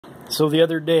So the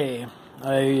other day,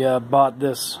 I bought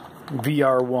this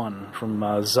VR1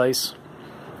 from Zeiss,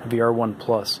 VR1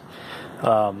 Plus.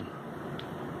 I've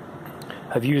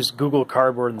used Google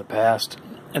Cardboard in the past,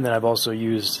 and then I've also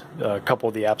used a couple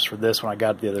of the apps for this when I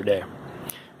got it the other day.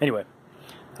 Anyway,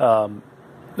 the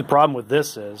problem with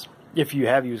this is, if you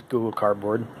have used Google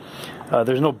Cardboard,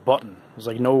 there's no button. There's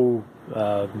like no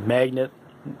magnet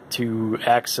to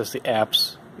access the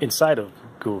apps inside of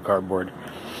Google Cardboard.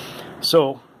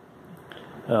 So,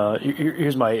 this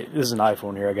is an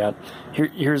iPhone here I got.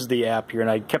 Here's the app here, and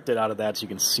I kept it out of that so you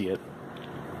can see it.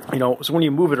 So when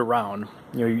you move it around,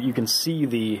 you can see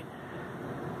the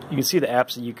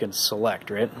apps that you can select,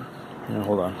 right?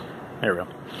 Hold on, there we go.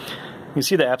 You can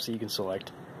see the apps that you can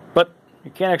select, but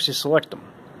you can't actually select them,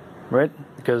 right?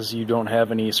 Because you don't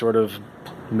have any sort of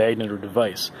magnet or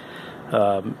device.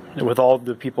 With all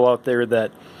the people out there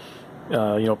that,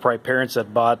 probably parents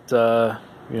that bought,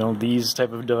 these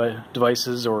type of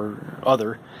devices or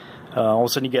other, all of a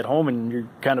sudden you get home and you're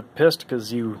kind of pissed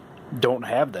because you don't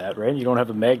have that, right? You don't have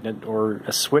a magnet or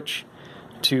a switch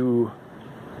to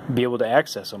be able to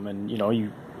access them, and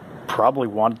you probably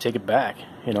want to take it back.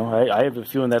 I have a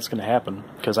feeling that's going to happen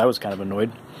because I was kind of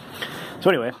annoyed. So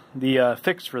anyway, the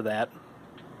fix for that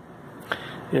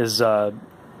is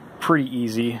pretty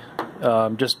easy.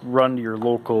 Just run to your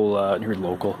local,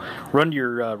 run to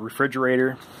your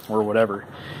refrigerator or whatever.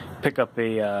 Pick up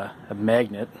a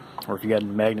magnet, or if you got a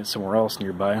magnet somewhere else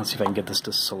nearby. Let's see if I can get this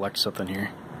to select something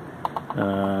here.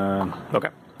 Okay,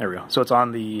 there we go. So it's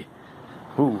on the.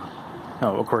 Ooh,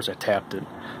 oh, of course I tapped it.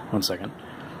 1 second.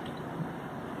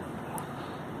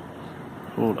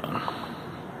 Hold on.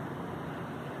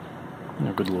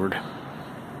 Oh, good lord.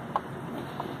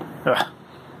 Let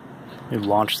me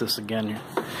launch this again.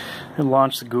 And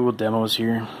launch the Google demos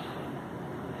here.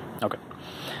 Okay.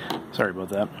 Sorry about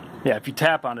that. Yeah, if you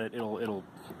tap on it, it'll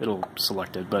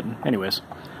select it. But anyways,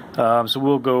 so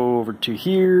we'll go over to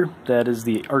here. That is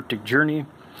the Arctic Journey,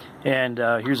 and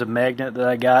here's a magnet that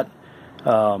I got.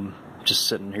 Just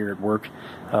sitting here at work.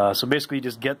 So basically, you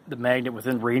just get the magnet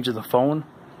within range of the phone,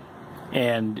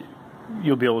 and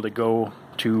you'll be able to go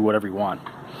to whatever you want.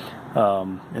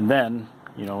 And then,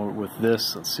 with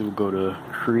this, let's see, we'll go to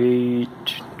create,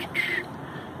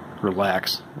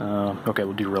 relax. Okay,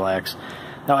 we'll do relax.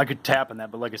 Now I could tap on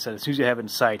that, but like I said, as soon as you have it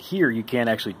inside here, you can't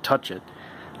actually touch it.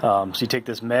 So you take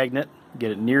this magnet,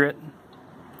 get it near it,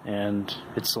 and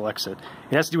it selects it.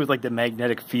 It has to do with like the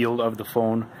magnetic field of the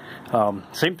phone.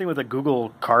 Same thing with a Google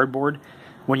Cardboard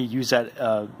when you use that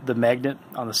the magnet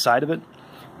on the side of it.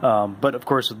 But of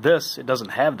course with this, it doesn't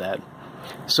have that.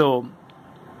 So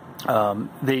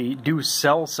they do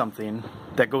sell something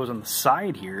that goes on the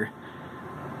side here.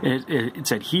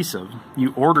 It's adhesive.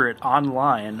 You order it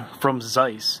online from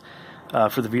Zeiss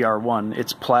for the VR1.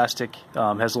 It's plastic,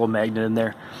 has a little magnet in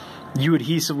there. You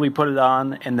adhesively put it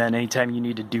on, and then anytime you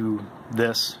need to do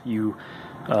this, you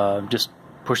just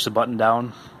push the button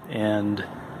down, and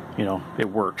it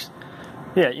works.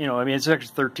 Yeah, it's an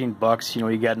extra $13.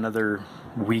 You got another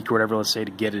week or whatever, let's say,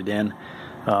 to get it in.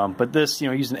 But this,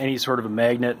 using any sort of a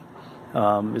magnet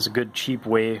is a good, cheap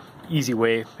way, easy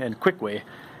way, and quick way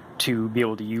to be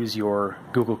able to use your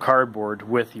Google Cardboard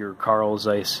with your Carl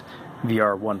Zeiss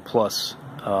VR1 Plus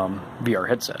VR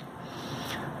headset.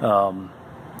 So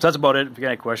that's about it. If you got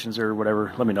any questions or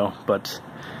whatever, let me know. But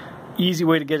easy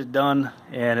way to get it done,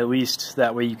 and at least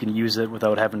that way you can use it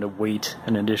without having to wait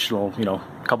an additional,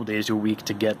 couple days to a week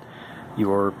to get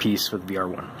your piece with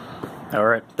VR1. All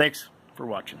right, thanks for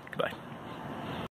watching. Goodbye.